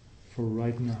for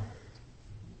right now.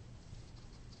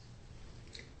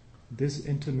 This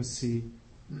intimacy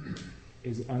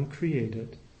is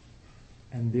uncreated,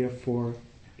 and therefore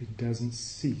it doesn't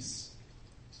cease.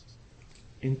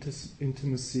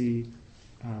 Intimacy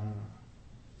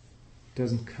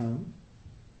doesn't come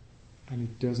and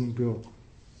it doesn't go.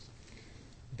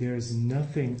 There's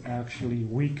nothing actually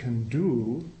we can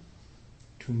do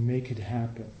to make it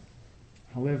happen.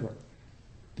 However,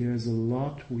 there's a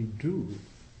lot we do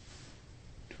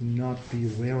to not be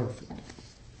aware of it.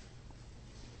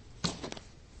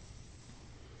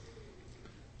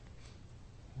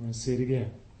 I want to say it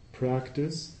again.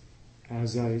 Practice,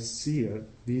 as I see it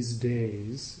these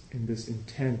days, in this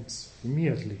intense, for me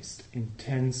at least,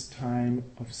 intense time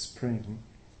of spring,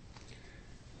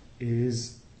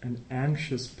 is an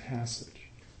anxious passage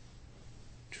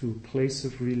to a place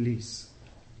of release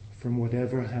from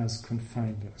whatever has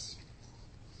confined us.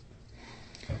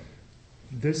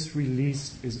 This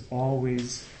release is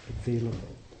always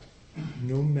available,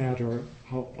 no matter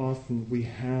how often we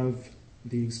have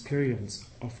the experience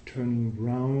of turning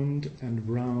round and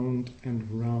round and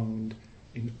round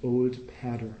in old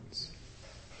patterns.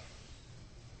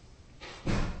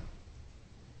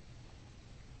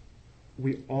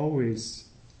 We always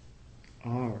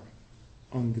are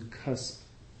on the cusp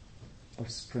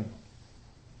of spring.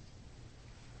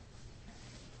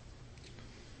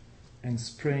 And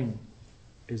spring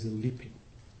is a leaping.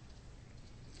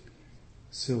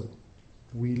 So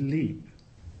we leap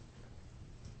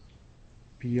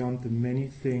beyond the many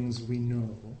things we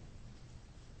know,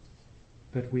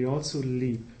 but we also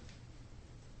leap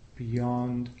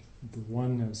beyond the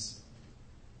oneness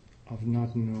of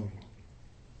not knowing.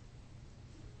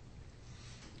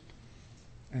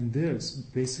 And this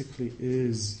basically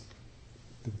is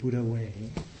the Buddha way,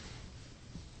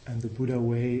 and the Buddha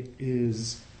way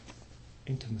is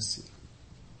intimacy.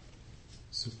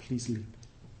 So please leap.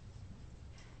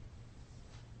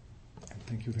 And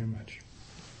thank you very much.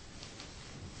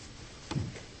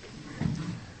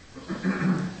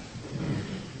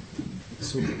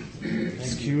 So,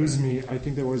 excuse me, I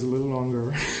think that was a little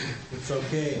longer. It's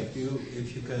okay, if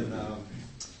you can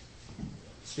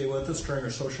stay with us during our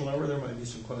social hour, there might be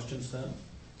some questions then.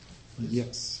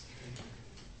 Yes.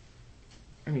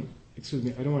 I mean, excuse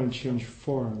me, I don't want to change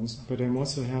forms, but I'm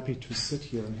also happy to sit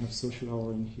here and have social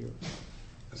hour in here.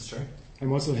 I'm sorry?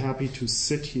 I'm also happy to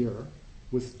sit here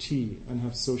with tea and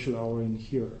have social hour in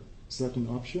here. Is that an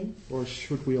option, or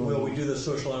should we all? Well, we do the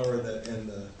social hour in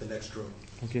the next room.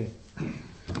 Okay.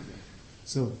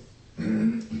 So,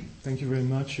 thank you very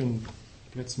much, and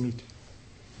let's meet.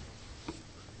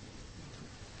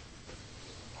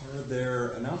 Are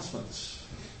there announcements?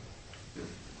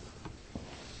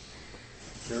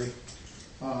 Gary?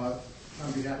 On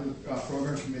behalf of the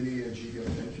program committee at GBO,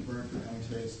 thank you, Bernd, for coming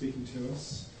today and speaking to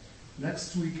us.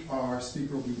 Next week, our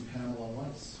speaker will be Pamela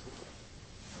Weiss.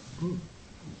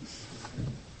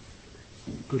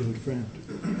 Good old friend.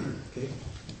 Okay.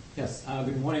 Yes,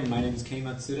 good morning. My name is Kei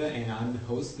Matsuda, and I'm the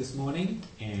host this morning,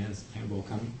 and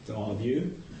welcome to all of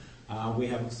you. We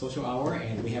have a social hour,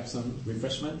 and we have some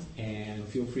refreshment, and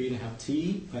feel free to have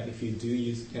tea, but if you do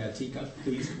use a teacup,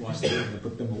 please wash them and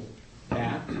put them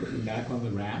back on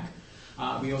the rack.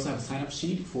 We also have a sign-up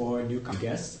sheet for new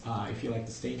guests. If you'd like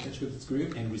to stay in touch with this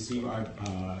group and receive our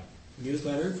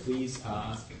newsletter, please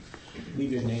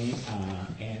leave your name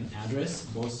and address,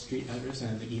 both street address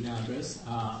and the email address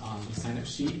on the sign-up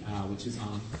sheet, which is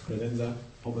on credenza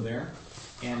over there.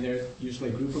 And there's usually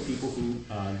a group of people who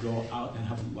go out and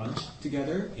have lunch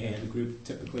together, and the group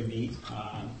typically meet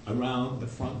around the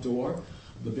front door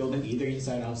of the building, either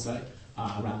inside or outside,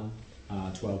 around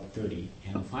 12:30.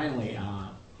 And finally,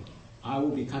 I will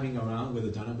be coming around with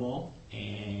a donut ball,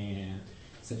 and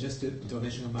suggested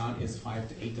donation amount is $5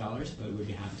 to $8, but we'd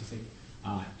be happy to take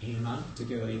any amount,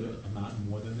 particularly the amount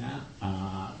more than that.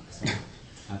 So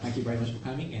thank you very much for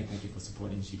coming, and thank you for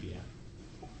supporting GBF.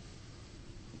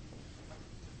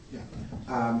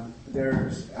 Yeah.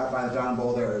 There's, out by the Don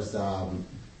Bowl, there's the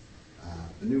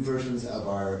new versions of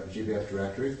our GBF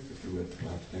directory, if you would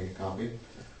like to take a copy.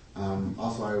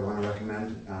 Also, I want to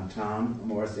recommend Tom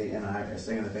Morrissey and I are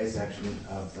singing the bass section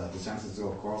of the San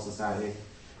Francisco Choral Society,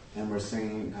 and we're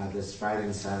singing this Friday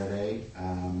and Saturday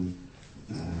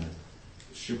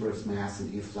Schubert's Mass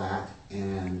in E-flat,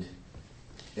 and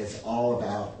it's all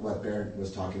about what Bernd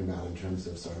was talking about in terms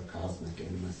of sort of cosmic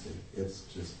intimacy. It's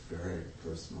just very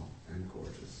personal and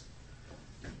gorgeous.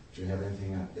 Do you have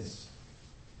anything else?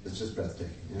 It's just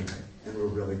breathtaking, and we're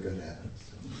really good at it.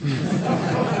 So.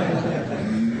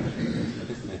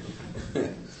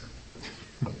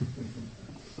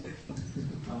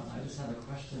 I just have a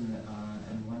question.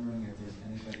 I'm wondering if there's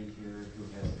anybody here who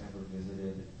has ever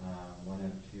visited one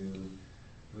of two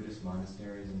Buddhist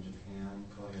monasteries in Japan,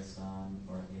 Koyasan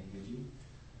or Eihiji.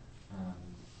 John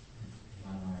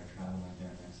and I are traveling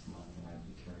there next month, and I'd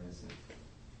be curious if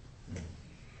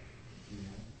you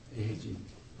have. Eihiji.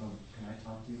 Oh, can I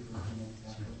talk to you for a few minutes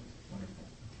afterwards? Wonderful.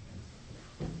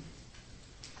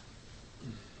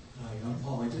 Hi, I'm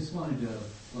Paul. I just wanted to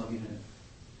plug in a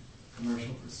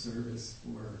commercial for service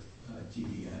for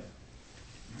GDF.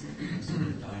 I'm sort of a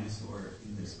dinosaur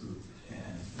in this group,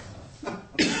 and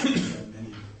we have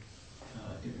many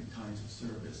different kinds of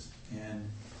service.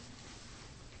 And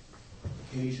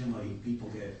occasionally people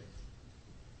get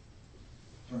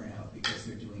burnt out because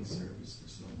they're doing service for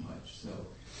so much. So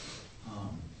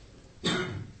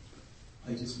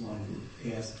I just wanted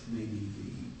to ask maybe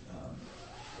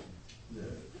the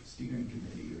steering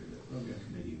committee or the program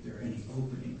committee if there are any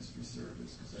openings for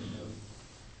service, because I know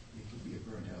it could be a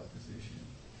burnt out position.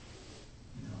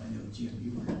 You know, I know Jim,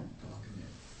 you were talking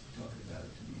about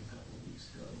it to me a couple of weeks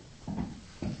ago.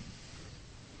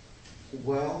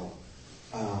 Well,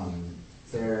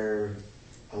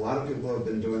 a lot of people have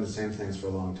been doing the same things for a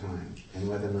long time, and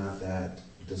whether or not that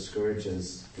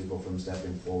discourages people from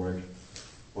stepping forward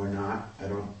or not, I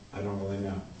don't really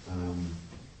know.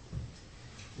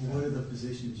 What are the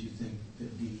positions you think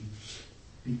that need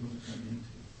people to come into?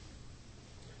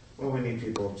 Well, we need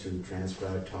people to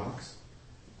transcribe talks.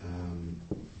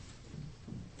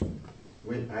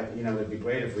 It'd be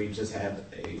great if we just had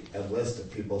a list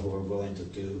of people who are willing to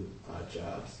do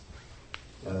jobs,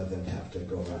 rather than have to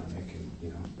go around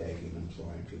begging and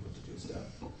imploring people to do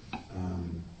stuff.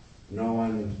 No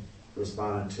one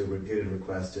responded to repeated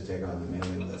requests to take on the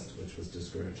mailing list, which was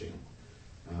discouraging.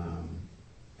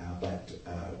 But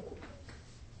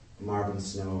Marvin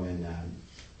Snow and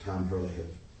Tom Hurley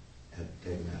have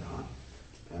taken that on.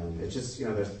 It's just,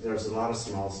 there's a lot of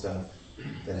small stuff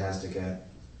that has to get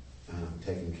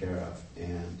taken care of,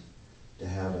 and to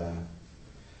have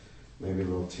maybe a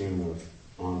little team of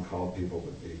on-call people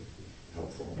would be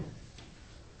helpful.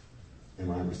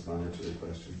 Am I responding to the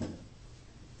question?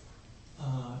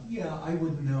 Yeah, I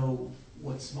wouldn't know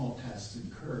what small tasks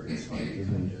incurred, so I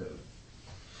kind of...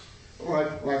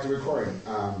 Like the recording.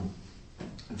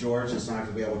 George is not going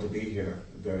to be able to be here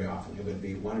very often. It would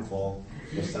be wonderful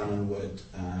if someone would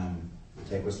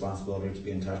take responsibility to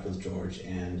be in touch with George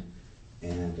and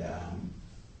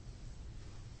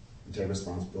take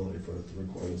responsibility for the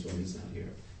recordings when he's not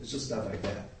here. It's just stuff like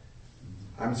that.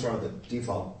 I'm sort of the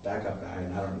default backup guy,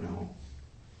 and I don't know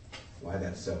why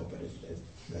that's so, but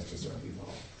that's just our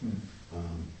default.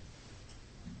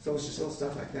 So it's just little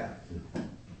stuff like that.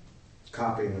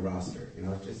 Copying the roster,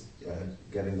 just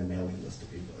getting the mailing list to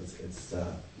people.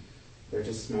 They're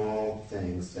just small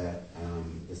things that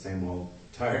the same old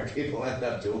tired people end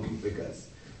up doing because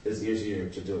it's easier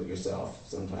to do it yourself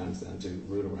sometimes than to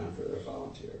root around for a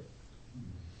volunteer.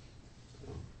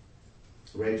 So.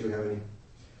 Ray, do you have any?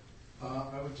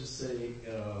 I would just say,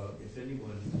 if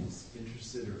anyone is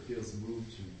interested or feels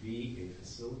moved to be a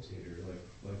facilitator, like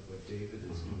what David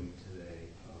is doing today,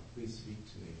 please speak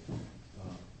to me.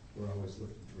 We're always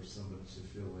looking for someone to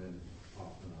fill in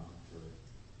off and on for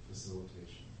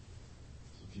facilitation.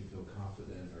 So if you feel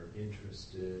confident or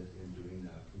interested in doing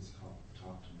that, please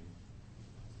talk to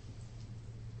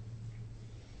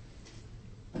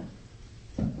me.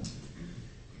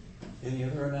 Any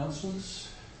other announcements?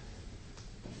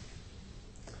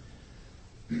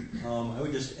 I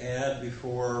would just add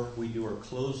before we do our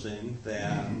closing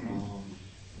that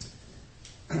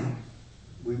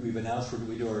we've announced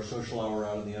we do our social hour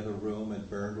out in the other room, and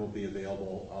Bernd will be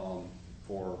available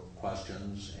for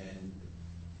questions, and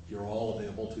you're all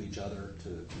available to each other to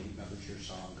meet members of your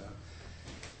Sangha.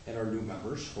 And our new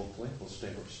members, hopefully, will stay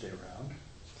around.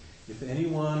 If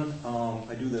anyone,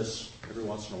 I do this every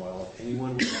once in a while, if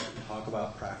anyone would like to talk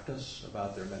about practice,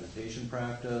 about their meditation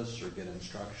practice, or get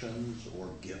instructions, or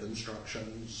give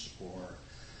instructions, or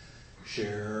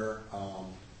share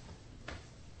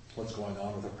what's going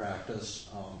on with the practice,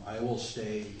 I will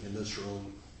stay in this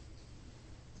room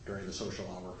during the social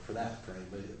hour for that, for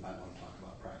anybody that might want to talk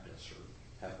about practice or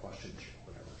have questions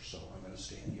or whatever. So I'm going to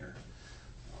stay in here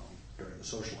during the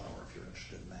social hour if you're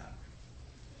interested in that.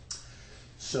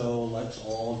 So let's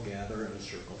all gather in a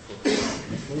circle for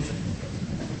closing.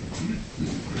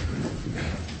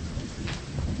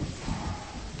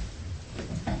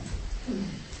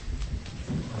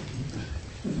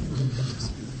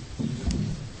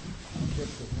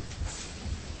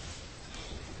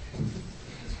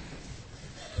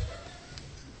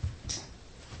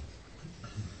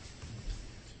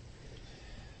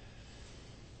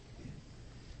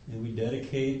 And we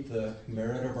dedicate the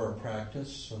merit of our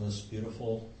practice on this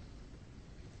beautiful,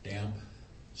 damp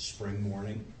spring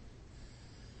morning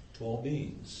to all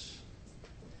beings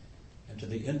and to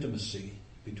the intimacy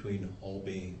between all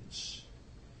beings,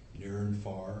 near and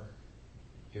far,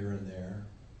 here and there.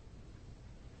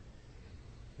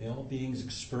 May all beings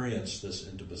experience this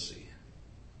intimacy.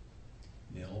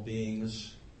 May all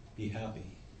beings be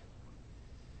happy.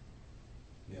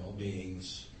 May all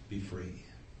beings be free.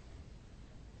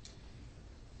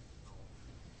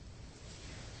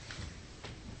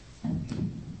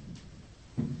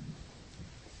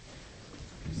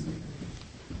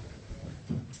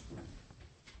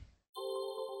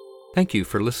 Thank you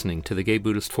for listening to the Gay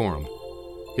Buddhist Forum.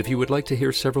 If you would like to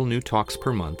hear several new talks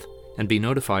per month and be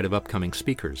notified of upcoming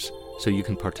speakers so you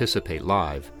can participate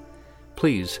live,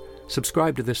 please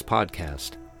subscribe to this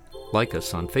podcast, like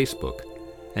us on Facebook,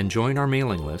 and join our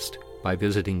mailing list by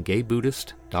visiting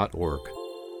gaybuddhist.org.